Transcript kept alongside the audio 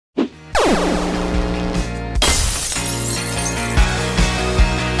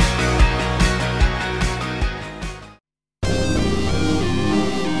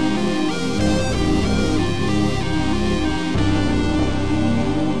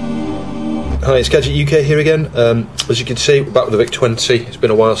Hi, it's Gadget UK here again. As you can see, we're back with the VIC-20. It's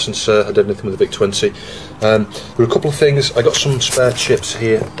been a while since I did anything with the VIC-20. There are a couple of things. I got some spare chips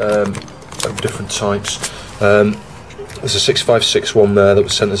here of different types. There's a 6561 there that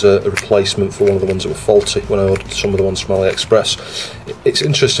was sent as a replacement for one of the ones that were faulty when I ordered some of the ones from AliExpress. It's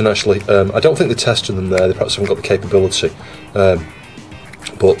interesting actually. I don't think they tested them there. They perhaps haven't got the capability.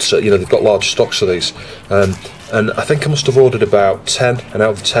 But you know, they've got large stocks of these. And I think I must have ordered about 10, and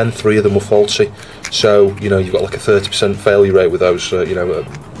out of the 10, 3 of them were faulty. So, you know, you've got like a 30% failure rate with those, you know,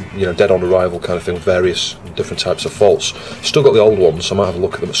 dead on arrival kind of thing, with various different types of faults. Still got the old ones, so I might have a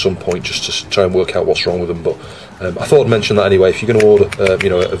look at them at some point just to try and work out what's wrong with them. But I thought I'd mention that anyway. If you're going to order, you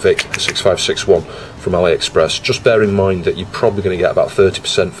know, a VIC, a 6561 from AliExpress, just bear in mind that you're probably going to get about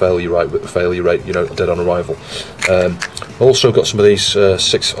 30% failure rate, you know, dead on arrival. Also got some of these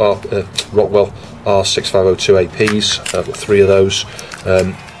Rockwell R6502 APs. I've got 3 of those.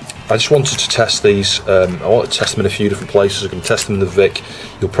 I just wanted to test these. I want to test them in a few different places. I'm going to test them in the VIC.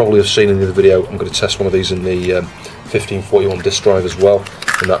 You'll probably have seen in the other video, I'm going to test one of these in the 1541 disk drive as well,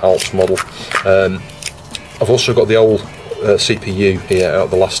 in that Alps model. I've also got the old CPU here out of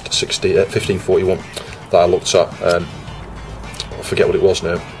the last 1541 that I looked at. I forget what it was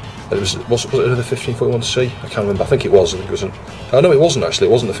now. Was it another 1541C? I can't remember. I think it was. I think it was an. Oh no, it wasn't actually.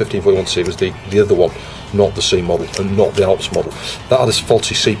 It wasn't the 1541C. It was the other one, not the C model and not the Alps model. That had this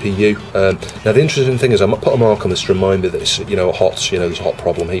faulty CPU. Now the interesting thing is, I put a mark on this to remind me that it's, you know, there's a hot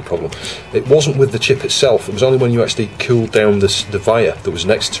problem, heat problem. It wasn't with the chip itself. It was only when you actually cooled down the VIA that was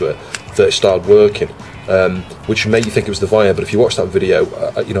next to it that it started working. Which made you think it was the VIA, but if you watch that video,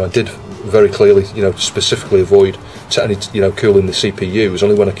 you know, I did very clearly, you know, specifically avoid cooling the CPU. It was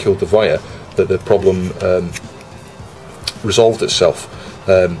only when I killed the VIA that the problem resolved itself.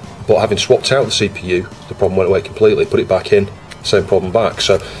 But having swapped out the CPU, the problem went away completely. Put it back in, same problem back.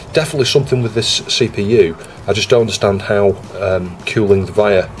 So definitely something with this CPU. I just don't understand how cooling the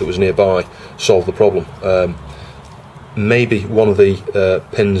VIA that was nearby solved the problem. Maybe one of the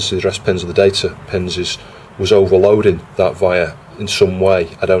pins, the address pins, or the data pins was overloading that VIA in some way.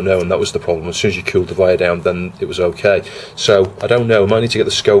 I don't know, and that was the problem. As soon as you cooled the VIA down, then it was okay. So I don't know. I might need to get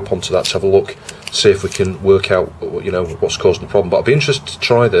the scope onto that to have a look, see if we can work out, you know, what's causing the problem. But I'd be interested to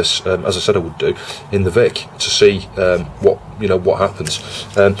try this, as I said I would do, in the VIC to see what happens.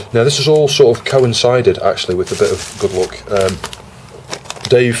 Now this has all sort of coincided actually with a bit of good luck.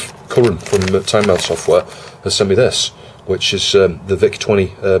 Dave Curran from Tynemouth Software has sent me this, which is the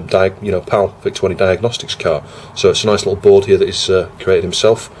VIC-20 PAL VIC-20 Diagnostics car. So it's a nice little board here that he's created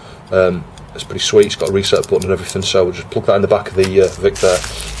himself. It's pretty sweet. It's got a reset button and everything, so we'll just plug that in the back of the VIC there.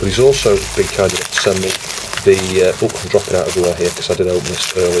 But he's also been kind enough to send me the I'm dropping out everywhere here because I did open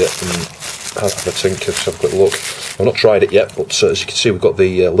this earlier and have a tinker, just have a quick look. I've not tried it yet, but as you can see, we've got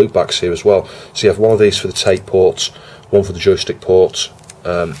the loop backs here as well. So you have one of these for the tape ports, one for the joystick ports,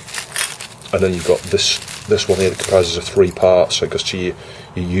 and then you've got this one here that comprises of 3 parts. So it goes to your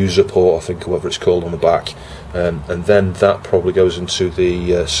user port, I think, or whatever it's called, on the back, and then that probably goes into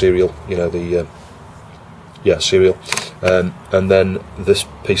the serial, you know, the serial, and then this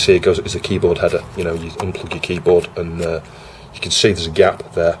piece here is a keyboard header. You know, you unplug your keyboard, and you can see there's a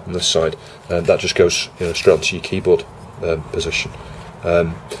gap there on this side, and that just goes, you know, straight onto your keyboard position.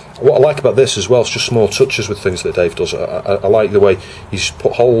 What I like about this as well is just small touches with things that Dave does. I like the way he's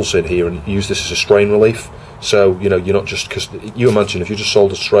put holes in here and use this as a strain relief. So, you know, you're not just, because you imagine if you just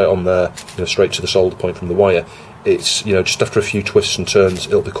solder straight on there, you know, straight to the solder point from the wire, it's, you know, just after a few twists and turns,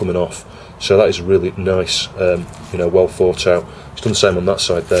 it'll be coming off. So that is really nice, you know, well thought out. He's done the same on that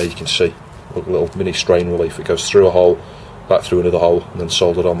side there. You can see a little mini strain relief. It goes through a hole, back through another hole, and then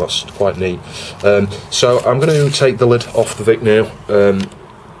soldered on. That's quite neat. So I'm going to take the lid off the VIC now,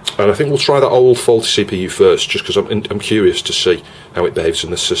 and I think we'll try that old faulty CPU first, just because I'm curious to see how it behaves in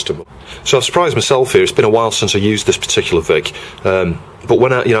this system. So I've surprised myself here. It's been a while since I used this particular VIC, but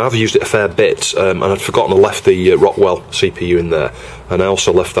when I've used it a fair bit, and I'd forgotten I left the Rockwell CPU in there, and I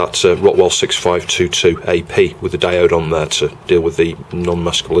also left that Rockwell 6522 AP with the diode on there to deal with the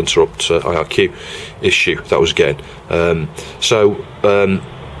non-maskable interrupt IRQ issue that I was getting.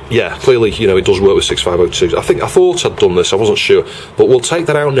 Yeah, clearly, you know, it does work with 6502s. I thought I'd done this, I wasn't sure, but we'll take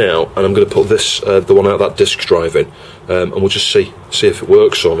that out now, and I'm going to put this, the one out of that disk drive in, and we'll just see if it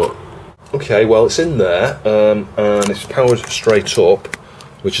works or not. Okay, well, it's in there, and it's powered straight up,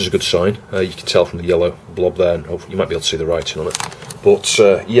 which is a good sign. You can tell from the yellow blob there, and hopefully you might be able to see the writing on it.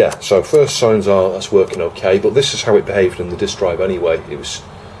 But yeah, so first signs are that's working okay, but this is how it behaved in the disk drive anyway. It was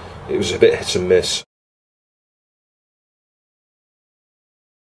a bit hit and miss.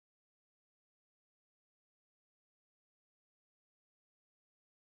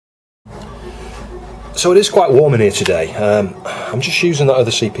 So it is quite warm in here today. I'm just using that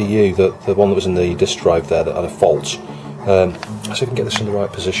other CPU, the one that was in the disk drive there that had a fault. Let's see if I can get this in the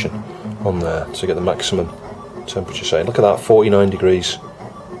right position on there to get the maximum temperature setting. Look at that, 49 degrees.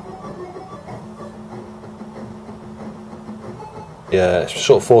 Yeah, it's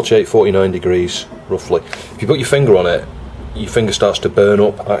sort of 48, 49 degrees roughly. If you put your finger on it, your finger starts to burn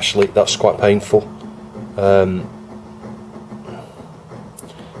up actually. That's quite painful.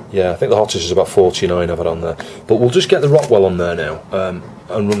 Yeah, I think the hottest is about 49 I've had on there. But we'll just get the Rockwell on there now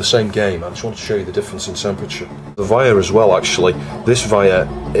and run the same game. I just want to show you the difference in temperature. The Via as well, actually. This Via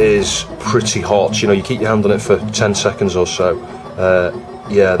is pretty hot. You know, you keep your hand on it for 10 seconds or so.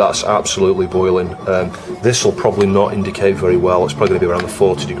 Yeah, that's absolutely boiling. This will probably not indicate very well. It's probably going to be around the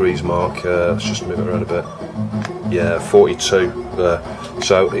 40 degrees mark. Let's just move it around a bit. Yeah, 42 there.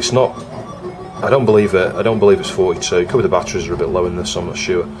 So it's not... I don't believe it. I don't believe it's 42. Could be the batteries are a bit low in this, I'm not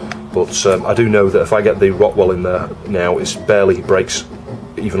sure. But I do know that if I get the Rockwell in there now, it barely breaks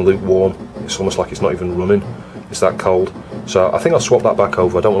even lukewarm. It's almost like it's not even running. It's that cold. So I think I'll swap that back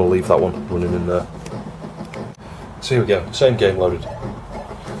over. I don't want to leave that one running in there. So here we go. Same game loaded.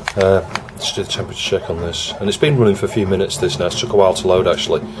 Let's do the temperature check on this. And it's been running for a few minutes this now. It took a while to load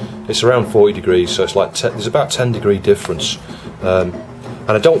actually. It's around 40 degrees, so it's like there's about 10 degree difference.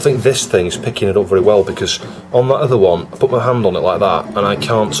 And I don't think this thing is picking it up very well, because on that other one, I put my hand on it like that and I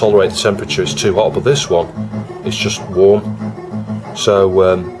can't tolerate the temperature, it's too hot, but this one, it's just warm.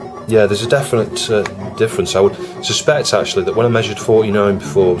 So, yeah, there's a definite difference. I would suspect actually that when I measured 49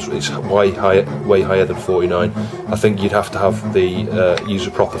 before, it's way higher than 49. I think you'd have to have the use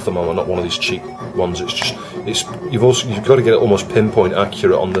a proper thermometer, not one of these cheap ones. You've got to get it almost pinpoint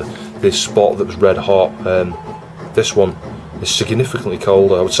accurate on this spot that was red hot. This one is significantly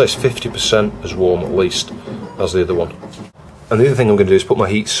colder. I would say it's 50% as warm at least as the other one. And the other thing I'm going to do is put my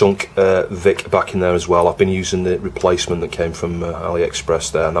heat sunk VIC back in there as well. I've been using the replacement that came from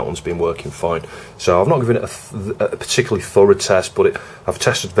AliExpress there, and that one's been working fine. So I've not given it a particularly thorough test, but I've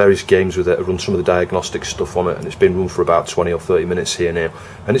tested various games with it. I've run some of the diagnostic stuff on it, and it's been run for about 20 or 30 minutes here now.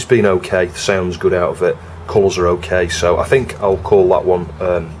 And it's been okay, the sound's good out of it, colours are okay, so I think I'll call that one,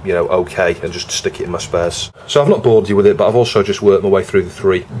 you know, okay, and just stick it in my spares. So I've not bored you with it, but I've also just worked my way through the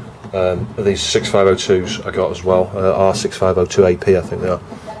three. These 6502s I got as well, R6502AP I think they are.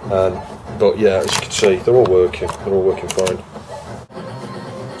 But yeah, as you can see, they're all working fine.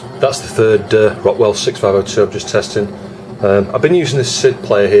 That's the third Rockwell 6502 I'm just testing. I've been using this SID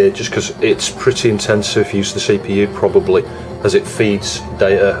player here just because it's pretty intensive use of the CPU probably, as it feeds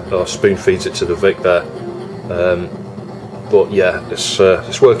data, or spoon feeds it to the VIC there. But yeah,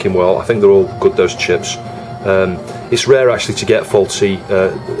 it's working well. I think they're all good, those chips. It's rare actually to get faulty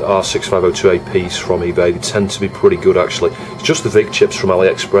R6502APs from eBay. They tend to be pretty good actually. It's just the VIC chips from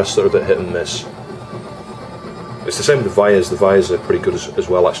AliExpress that are a bit hit and miss. It's the same with the Vias. The Vias are pretty good as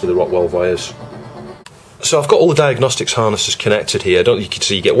well actually, the Rockwell Vias. So I've got all the diagnostics harnesses connected here. You can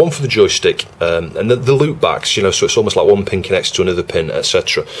see you get one for the joystick and the loop backs, you know, so it's almost like one pin connects to another pin,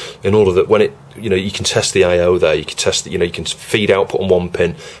 etc. In order that when it, you know, you can test the I/O there, you can test, you know, you can feed output on one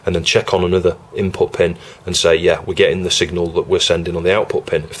pin and then check on another input pin and say, yeah, we're getting the signal that we're sending on the output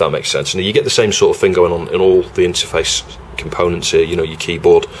pin, if that makes sense. And you get the same sort of thing going on in all the interface components here, you know, your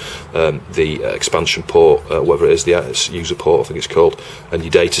keyboard, the expansion port, whatever it is, the user port I think it's called, and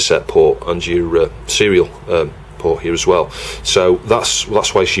your dataset port and your serial port here as well. So that's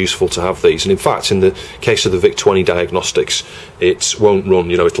why it's useful to have these. And in fact, in the case of the VIC-20 Diagnostics, it won't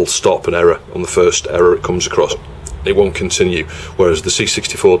run, you know, it'll stop an error on the first error it comes across. It won't continue, whereas the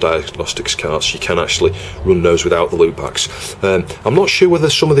C64 Diagnostics cards, you can actually run those without the loopbacks. I'm not sure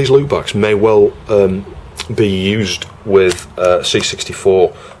whether some of these loopbacks may well be used with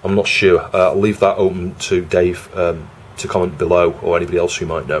C64. I'm not sure. I'll leave that open to Dave to comment below, or anybody else who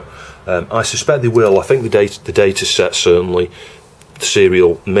might know. I suspect they will. I think the data set certainly, the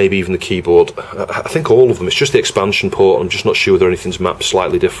serial, maybe even the keyboard. I think all of them. It's just the expansion port. I'm just not sure whether anything's mapped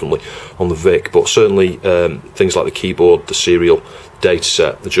slightly differently on the VIC, but certainly things like the keyboard, the serial, data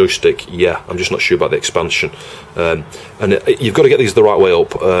set, the joystick, yeah, I'm just not sure about the expansion. And you've got to get these the right way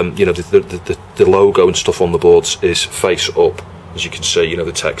up. You know, the logo and stuff on the boards is face up, as you can see, you know,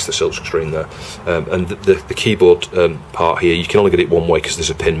 the text, the silk screen there. And the keyboard part here, you can only get it one way because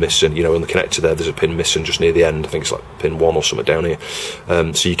there's a pin missing, you know, on the connector there's a pin missing just near the end. I think it's like pin 1 or something down here.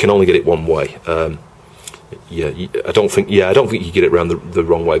 So you can only get it one way. Yeah, I don't think you get it around the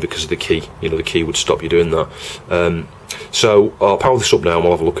wrong way because of the key. You know, the key would stop you doing that. So I'll power this up now and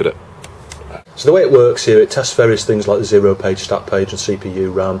we'll have a look at it. So the way it works here, it tests various things like the 0-page, stat page and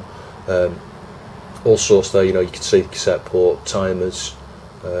CPU, RAM, all sorts there. You know, you can see cassette port, timers,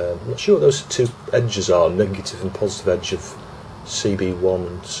 I'm not sure what those two edges are, negative and positive edge of CB1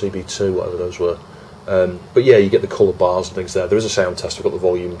 and CB2, whatever those were. But yeah, you get the colour bars and things there. There is a sound test. I've got the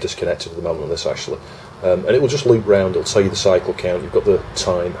volume disconnected at the moment on this actually, and it will just loop round. It'll tell you the cycle count. You've got the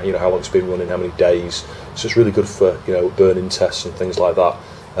time, you know, how long it's been running, how many days. So it's really good for, you know, burn-in tests and things like that.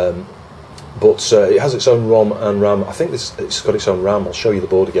 But it has its own ROM and RAM. I think it's got its own RAM. I'll show you the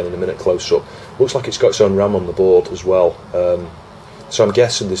board again in a minute close up. Looks like it's got its own RAM on the board as well. So I'm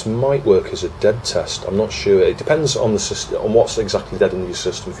guessing this might work as a dead test. I'm not sure. It depends on the system, on what's exactly dead in your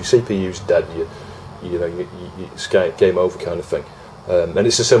system. If your CPU's dead, it's game over kind of thing. And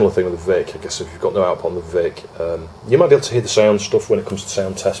it's a similar thing with the VIC. I guess if you've got no output on the VIC, you might be able to hear the sound stuff when it comes to the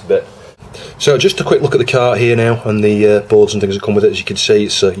sound test bit. So just a quick look at the cart here now, and the boards and things that come with it. As you can see,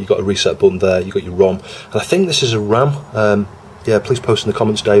 it's you've got a reset button there, you've got your ROM, and I think this is a RAM. Yeah, please post in the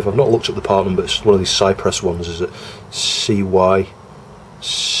comments, Dave. I've not looked up the part number. It's one of these Cypress ones. Is it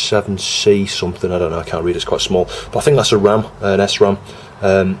CY7C something? I don't know, I can't read, it's quite small. But I think that's a RAM, an SRAM.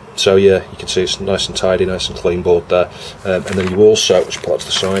 So yeah, you can see it's nice and tidy, nice and clean board there. And then you also, just put that to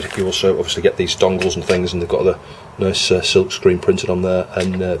the side, you also obviously get these dongles and things, and they've got the nice silk screen printed on there,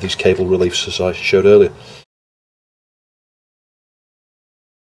 and these cable reliefs as I showed earlier.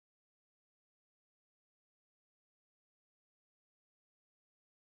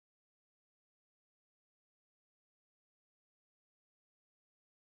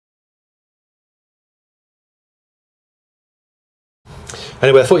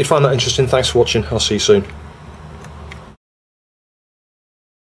 Anyway, I thought you'd find that interesting. Thanks for watching. I'll see you soon.